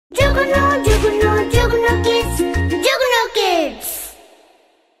Jugunu kids, Jugunu kids.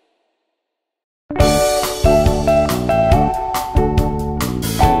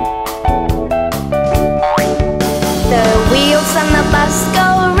 The wheels on the bus go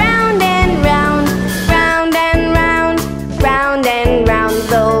round and round, round and round, round and round.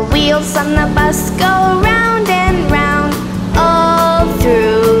 The wheels on the bus go round and round, all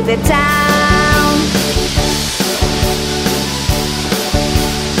through the town.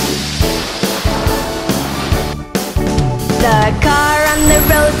 The car on the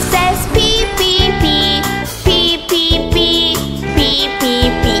road says beep, beep, beep, beep, beep, beep, beep,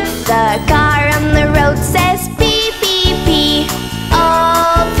 beep, beep. The car on the road says beep, beep, beep,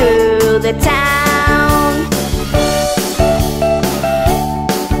 all through the town.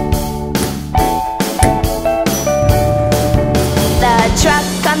 The truck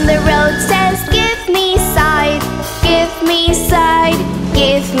on the road says give me side, give me side,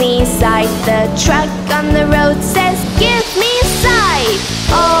 give me side. The truck on the road says give me side,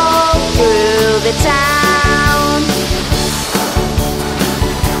 all through the town.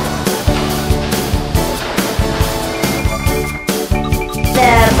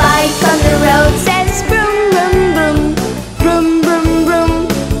 The bike on the road says vroom, vroom, vroom, vroom, vroom, vroom,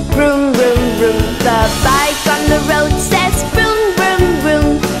 vroom, vroom, vroom. The bike on the road says vroom, vroom,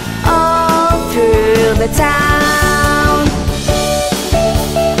 vroom, all through the town.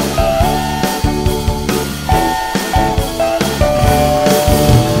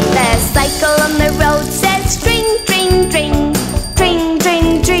 The cycle on the road says dring, dring, dring, dring,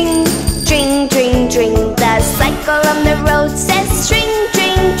 dring, dring, dring, dring, dring. The cycle on the road says string,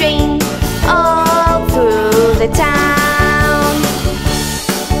 dring, dring, all through the town.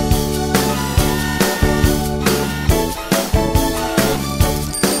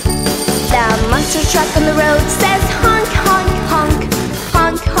 The monster truck on the road says honk, honk, honk,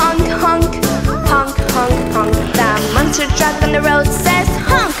 honk, honk, honk, honk, honk, honk. The monster truck on the road says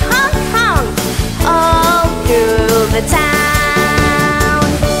honk, honk, honk, all through the town.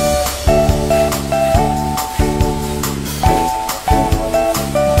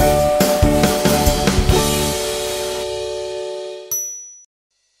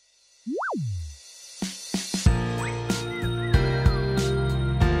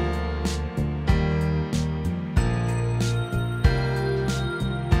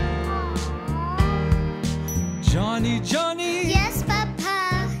 Johnny, Johnny, Yes,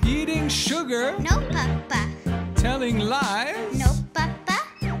 Papa. eating sugar, No, Papa. telling lies. No, Papa.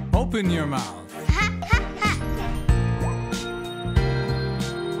 Open your mouth. Ha, ha, ha.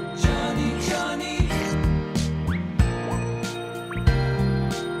 Johnny, Johnny,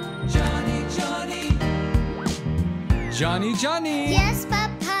 Johnny, Johnny, Johnny, Johnny, Yes,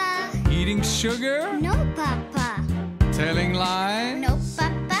 Papa. eating sugar, No, Papa. telling lies. No,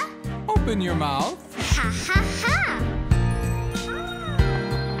 Papa. Open your mouth. Ha, ha, ha.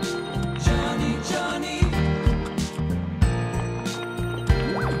 Johnny, Johnny,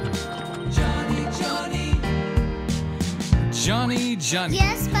 Johnny, Johnny, Johnny, Johnny,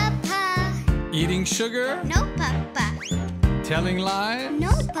 Yes, Papa. eating sugar, No, Papa. telling lies.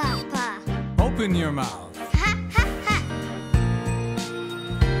 No, Papa. Open your mouth. Ha, ha, ha.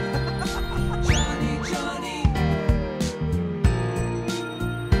 Johnny, Johnny,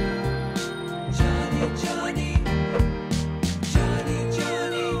 Johnny, Johnny, Johnny, Johnny,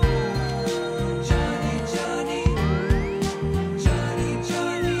 Johnny, Johnny, Johnny,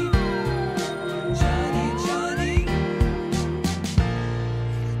 Johnny, Johnny, Johnny.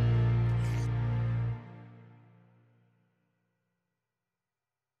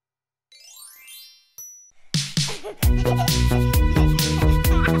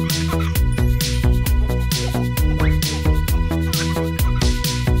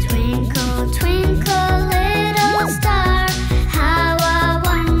 Twinkle, twinkle, little star, how I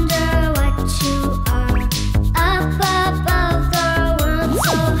wonder what you are. Up above the world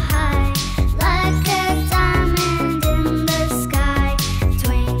so high, like a diamond in the sky.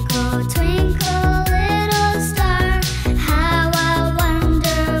 Twinkle, twinkle, little star, how I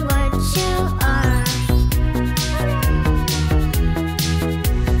wonder what you are.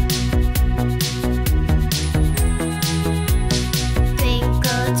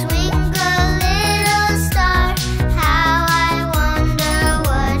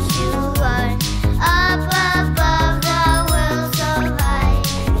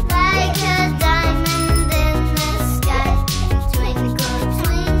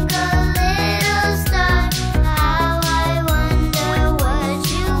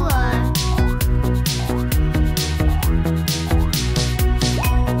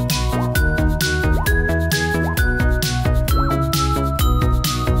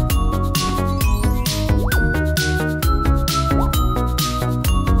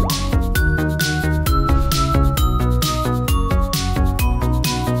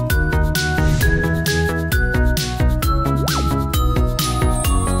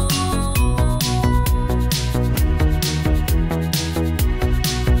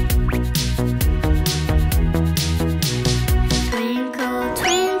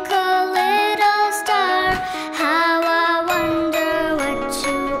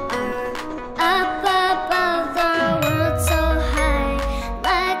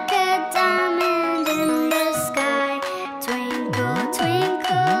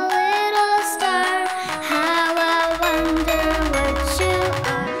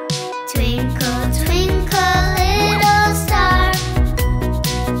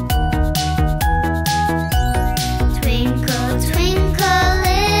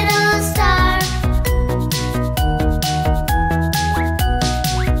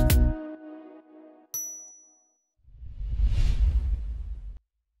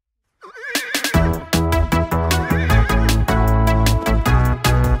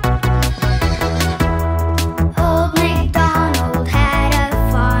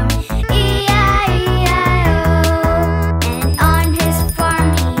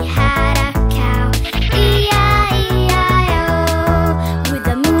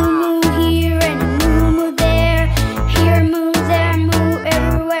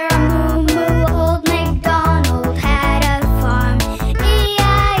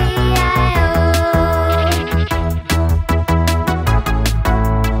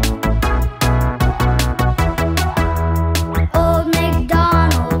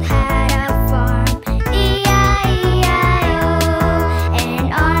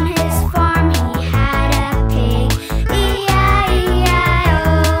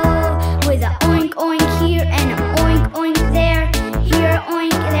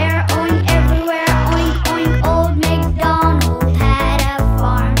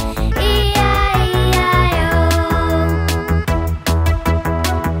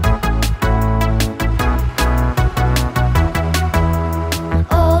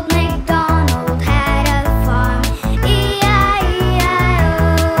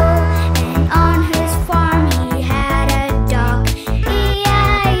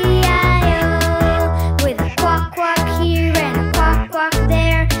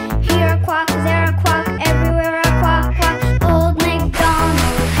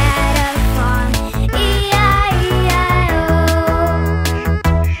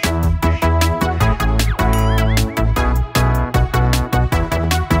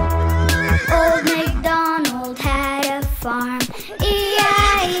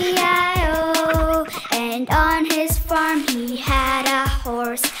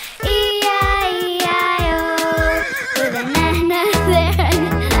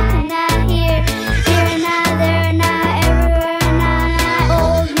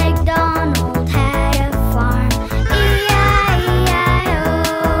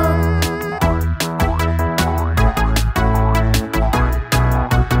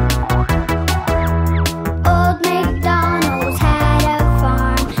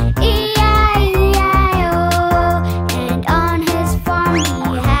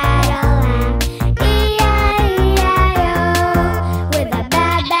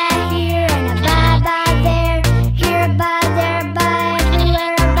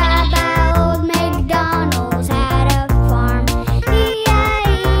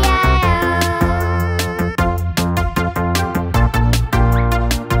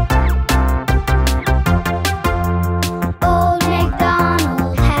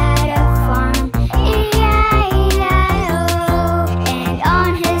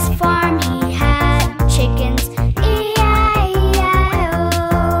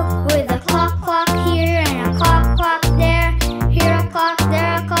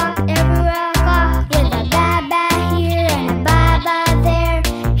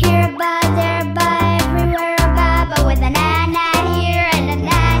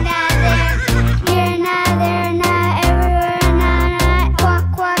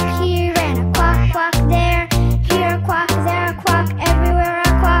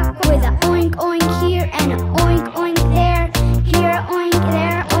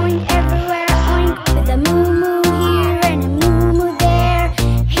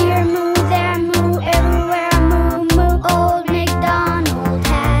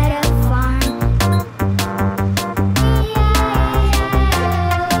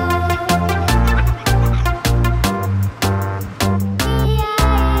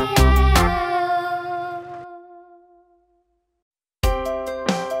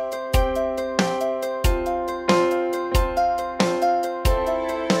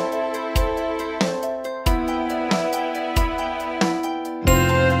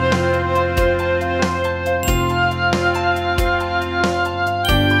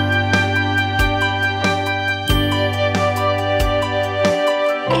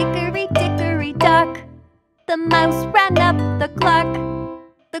 The mouse ran up the clock.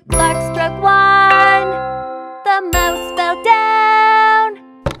 The clock struck 1. The mouse fell down.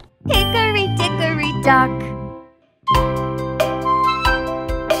 Hickory dickory dock.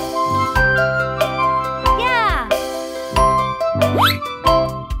 Yeah!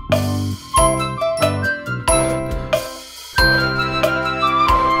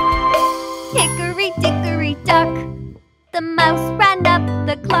 Hickory dickory dock. The mouse ran up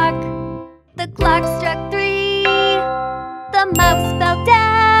the clock. The clock struck 3. The mouse fell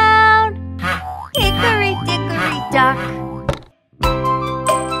down. Hickory dickory dock.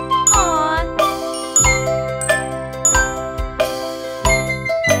 Aw.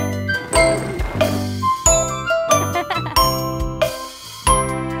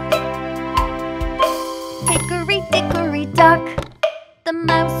 Hickory dickory dock. The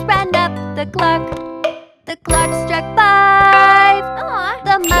mouse ran up the clock. The clock struck 5.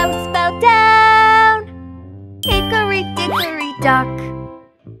 The mouse fell down. Hickory dickory dock.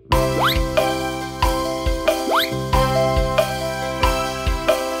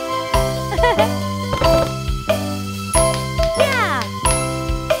 Yeah!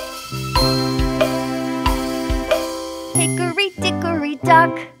 Hickory dickory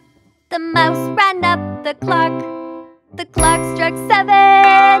dock. The mouse ran up the clock. The clock struck 7.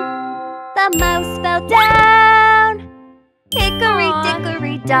 The mouse fell down. Hickory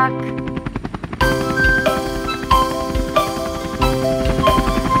dickory dock.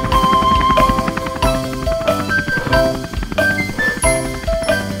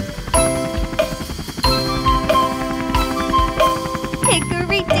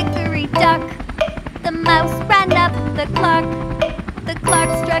 Hickory dickory dock. The mouse ran up the clock. The clock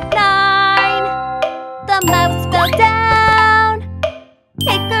struck 9. The mouse fell down.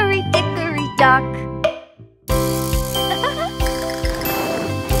 Hickory dickory dock.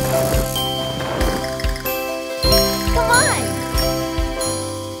 Come on!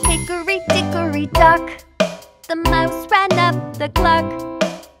 Hickory dickory dock. The mouse ran up the clock.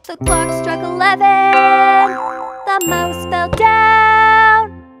 The clock struck 11. The mouse fell down.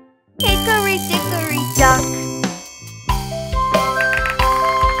 Hickory dickory dock.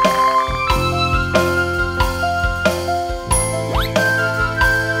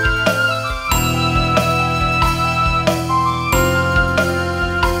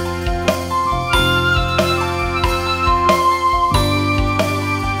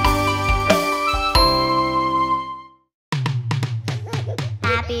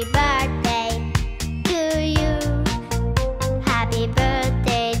 Happy birthday to you. Happy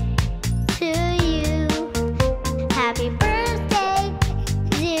birthday to you. Happy birthday,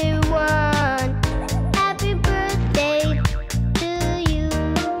 dear one. Happy birthday to you.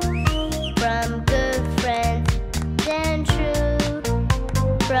 From good friends and true.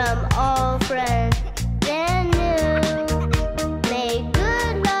 From all friends and new. May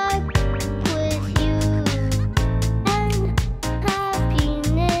good luck with you and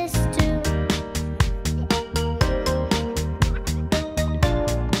happiness too.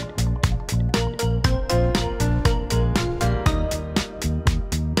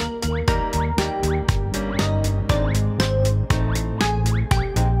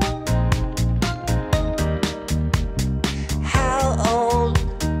 How old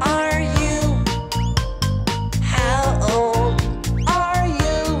are you? How old are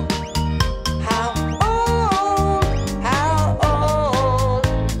you? How old? How old?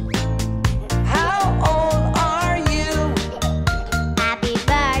 How old are you? Happy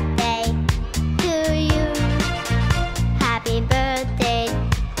birthday to you. Happy birthday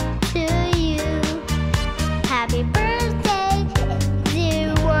to you. Happy birthday,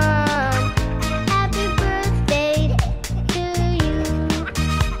 dear one. Happy birthday to you.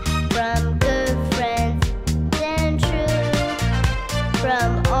 From good friends and true.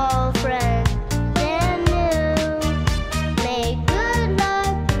 From all friends and new. May good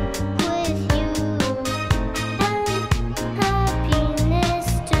luck with you and happiness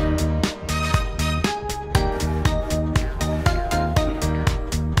too.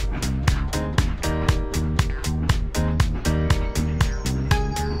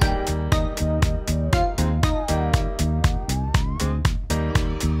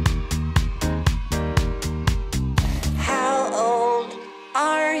 How old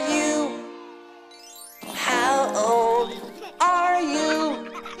are you? How old are you?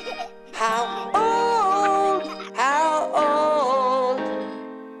 How old? How old?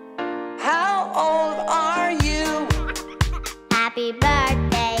 How old are you? Happy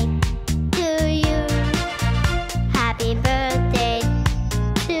birthday to you. Happy birthday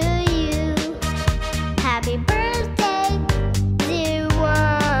to you. Happy birthday, dear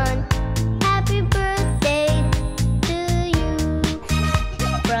one. Happy birthday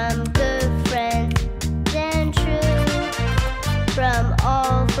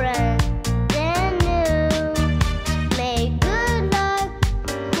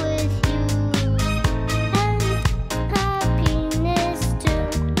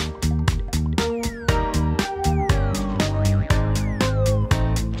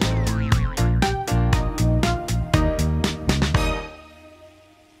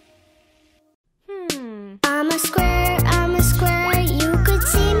a square, I'm a square. You could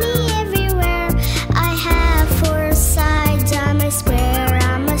see me everywhere. I have four sides. I'm a square,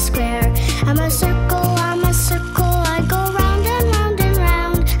 I'm a square. I'm a circle, I'm a circle. I go round and round and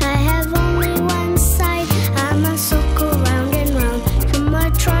round. I have only one side. I'm a circle, round and round. I'm a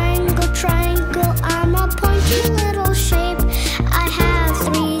triangle, triangle. I'm a pointy little shape. I have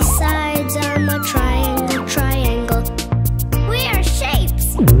three sides. I'm a triangle, triangle. We are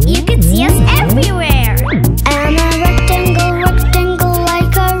shapes. You can see us everywhere. I'm a rectangle, rectangle,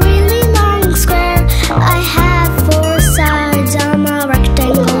 like a really long square. I have four sides. I'm a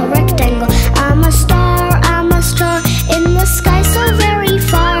rectangle, rectangle. I'm a star in the sky so very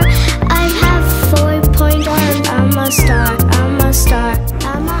far. I have 4-point arms. I'm a star, I'm a star.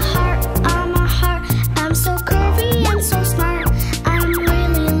 I'm a heart, I'm a heart. I'm so curvy and so smart. I'm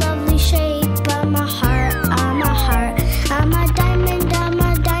really lovely shape. I'm a heart, I'm a heart. I'm a diamond, I'm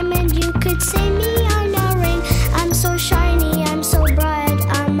a diamond. You could see me on a ring. I'm so shiny, I'm so bright.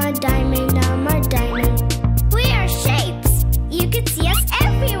 I'm a diamond, I'm a diamond. We are shapes. You could see us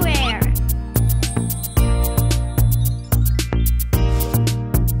everywhere.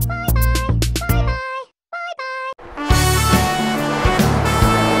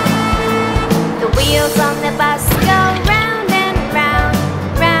 The wheels on the bus go round and round,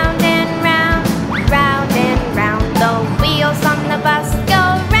 round and round, round and round. The wheels on the bus go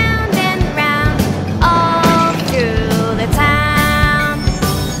round and round, all through the town.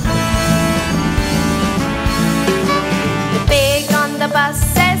 The pig on the bus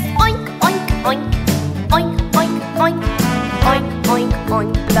says oink, oink, oink, oink, oink, oink, oink, oink,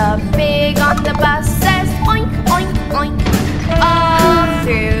 oink. The pig on the bus says oink, oink, oink, all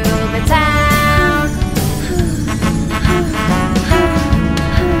through the town.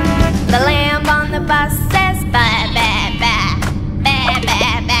 The lamb on the bus says ba ba ba, ba ba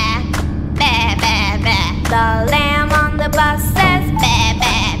ba, ba ba ba. The lamb on the bus says ba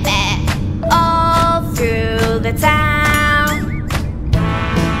ba ba, all through the town.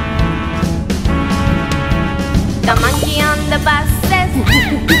 The monkey on the bus says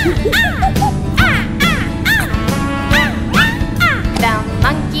the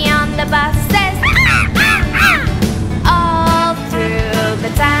monkey on the bus says all through the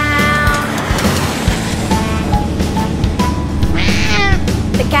town.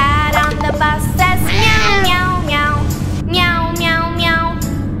 The cat on the bus says meow, meow, meow, meow, meow, meow,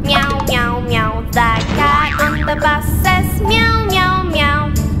 meow, meow, meow. The cat on the bus says meow, meow,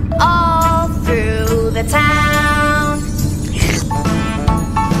 meow, all through the town.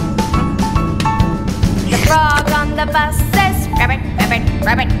 The frog on the bus says rabbit, rabbit,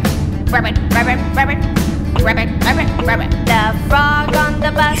 rabbit, rabbit, rabbit, rabbit, rabbit, rabbit, rabbit. The frog on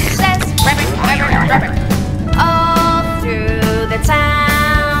the bus says rabbit, rabbit, rabbit, all through the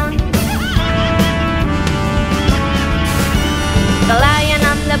town. The lion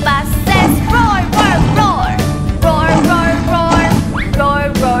on the bus says roar, roar, roar, roar, roar, roar, roar,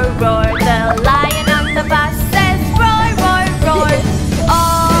 roar, roar. The lion on the bus says roar, roar, roar,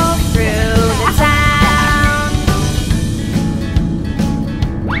 all through the town.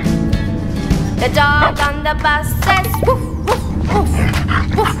 The dog on the bus says woof, woof, woof,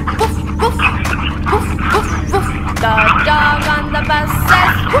 woof, woof, woof, woof, woof, woof. The dog on the bus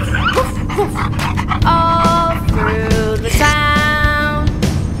says woof, woof, woof, all through the town.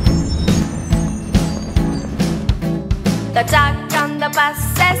 The duck on the bus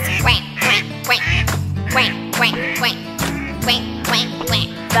says quack, quack, quack, quack, quack, quack, quack, quack, quack.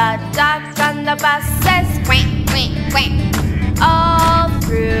 The duck on the bus says quack, quack, quack, all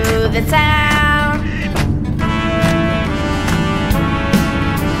through the town.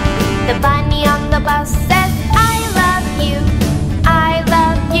 The bunny on the bus says I love you, I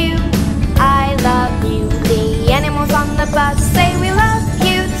love you, I love you. The animals on the bus say we love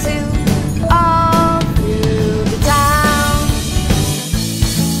you too, all through the town.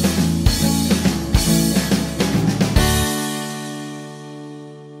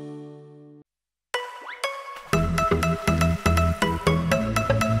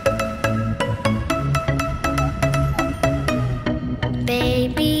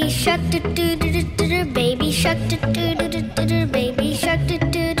 Baby shark do do do do do do, baby shark do do do do do do, baby shark do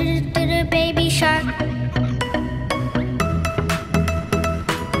do do do do do, baby shark.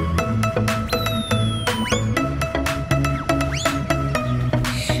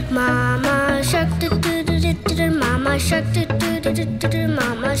 Mama shark do do do do do do, mama shark do do do do do do,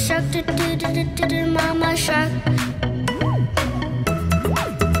 mama shark do do do do do do, mama shark.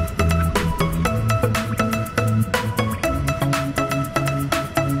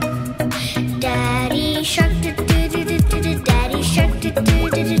 Daddy shark do do do do do do, daddy shark do do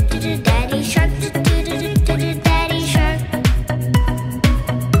do do do do, daddy shark do do do do do do.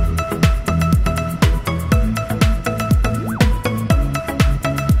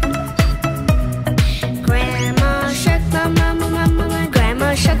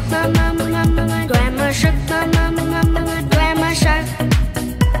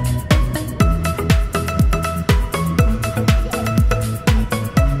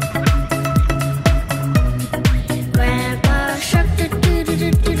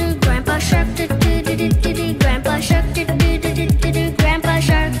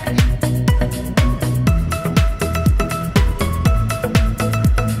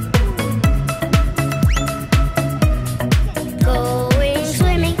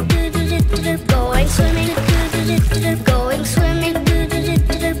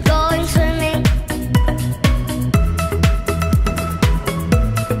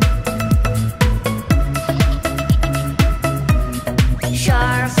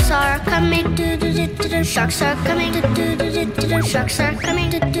 Sharks are coming, do do do do do. Sharks are coming, do do do do do. Sharks are coming,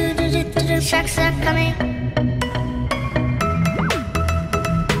 do do do do do. Sharks are coming.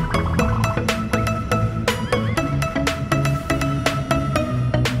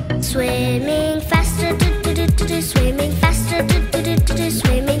 Swimming faster, do do do do do. Swimming faster, do do do do do.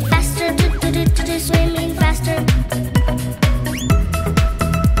 Swimming faster, do do do do do. Swimming faster.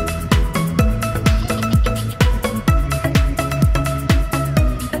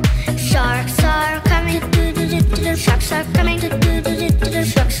 Sharks are coming, do do do do do. Sharks are coming, do do do do do.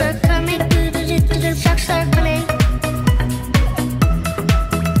 Sharks are coming, do do do do do. Sharks are coming.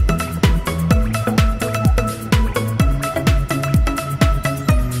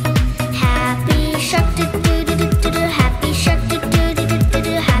 Happy shark, do do do do do do. Happy shark, do do do do do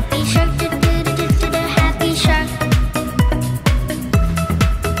do. Happy shark, do do do do do do. Happy shark.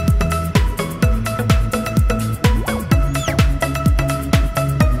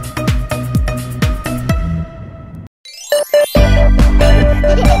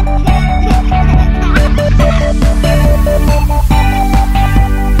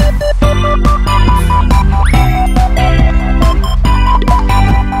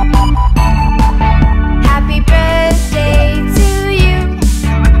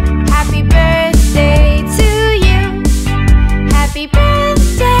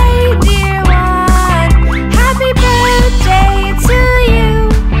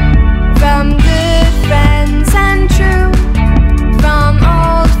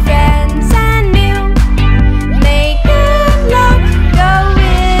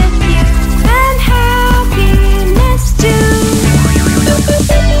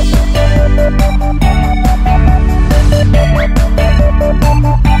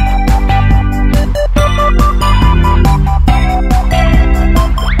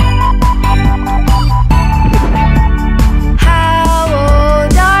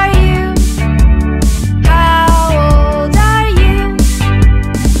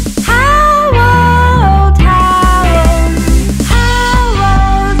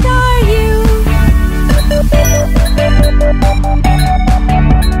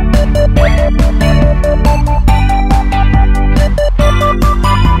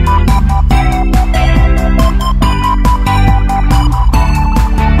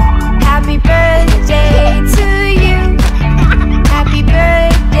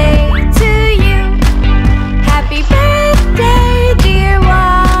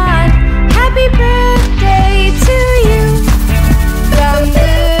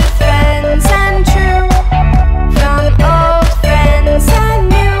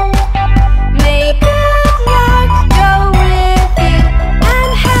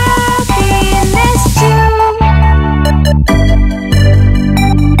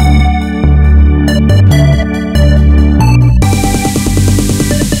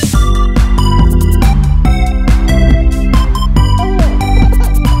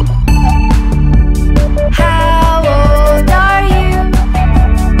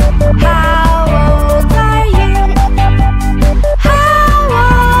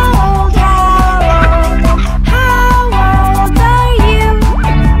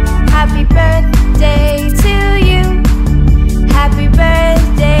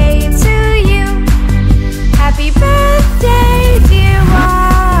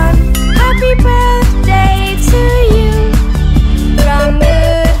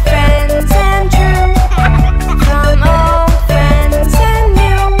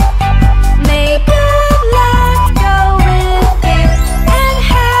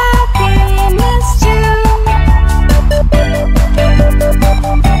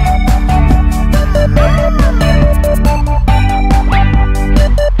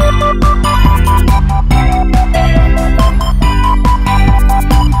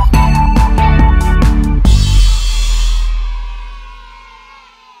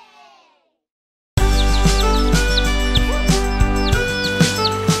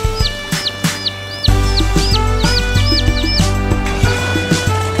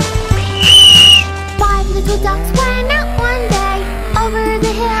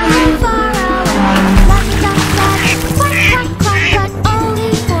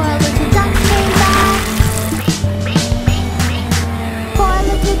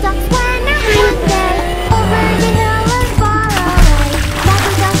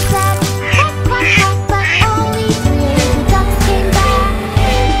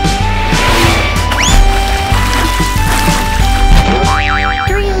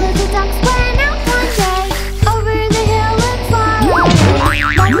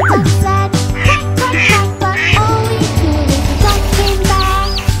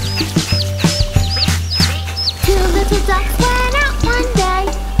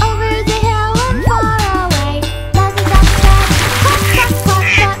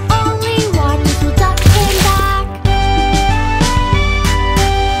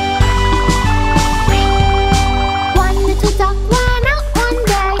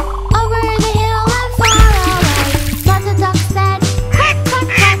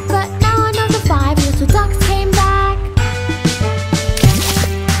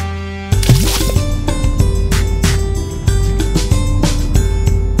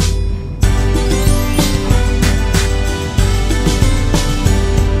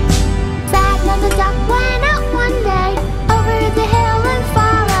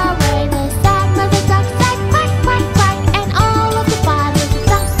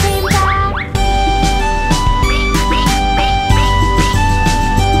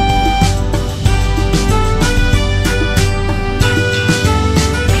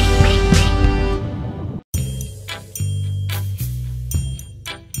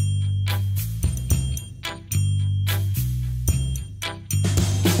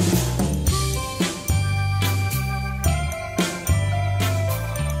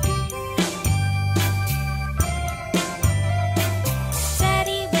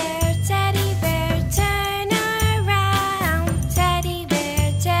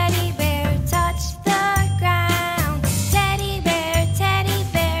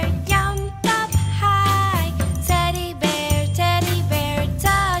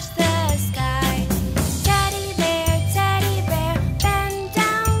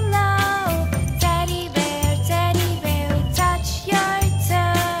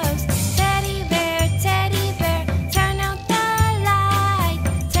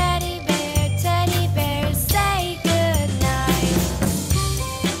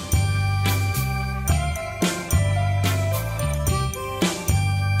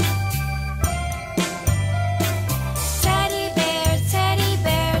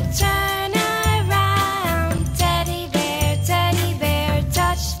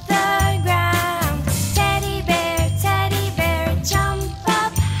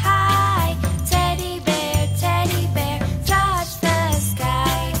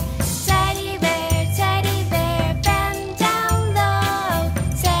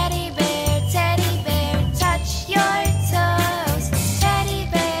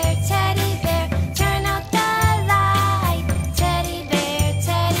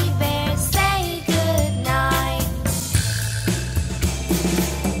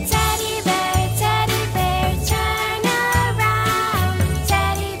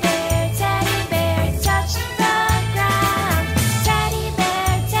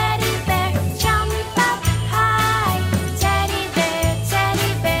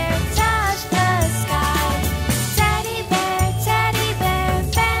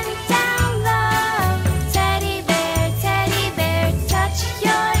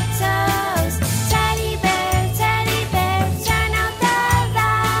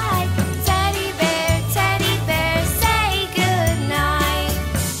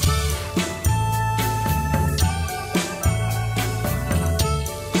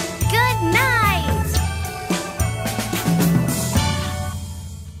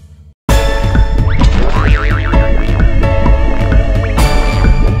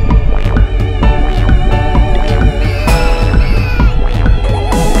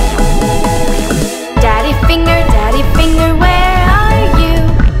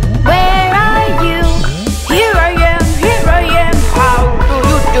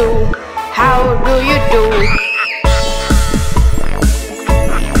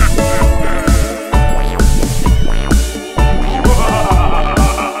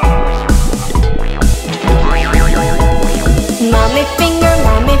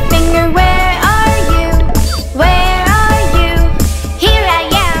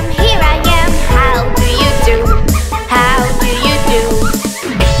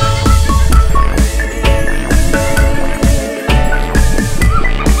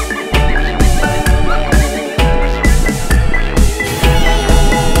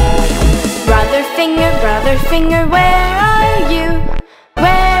 finger, brother finger, where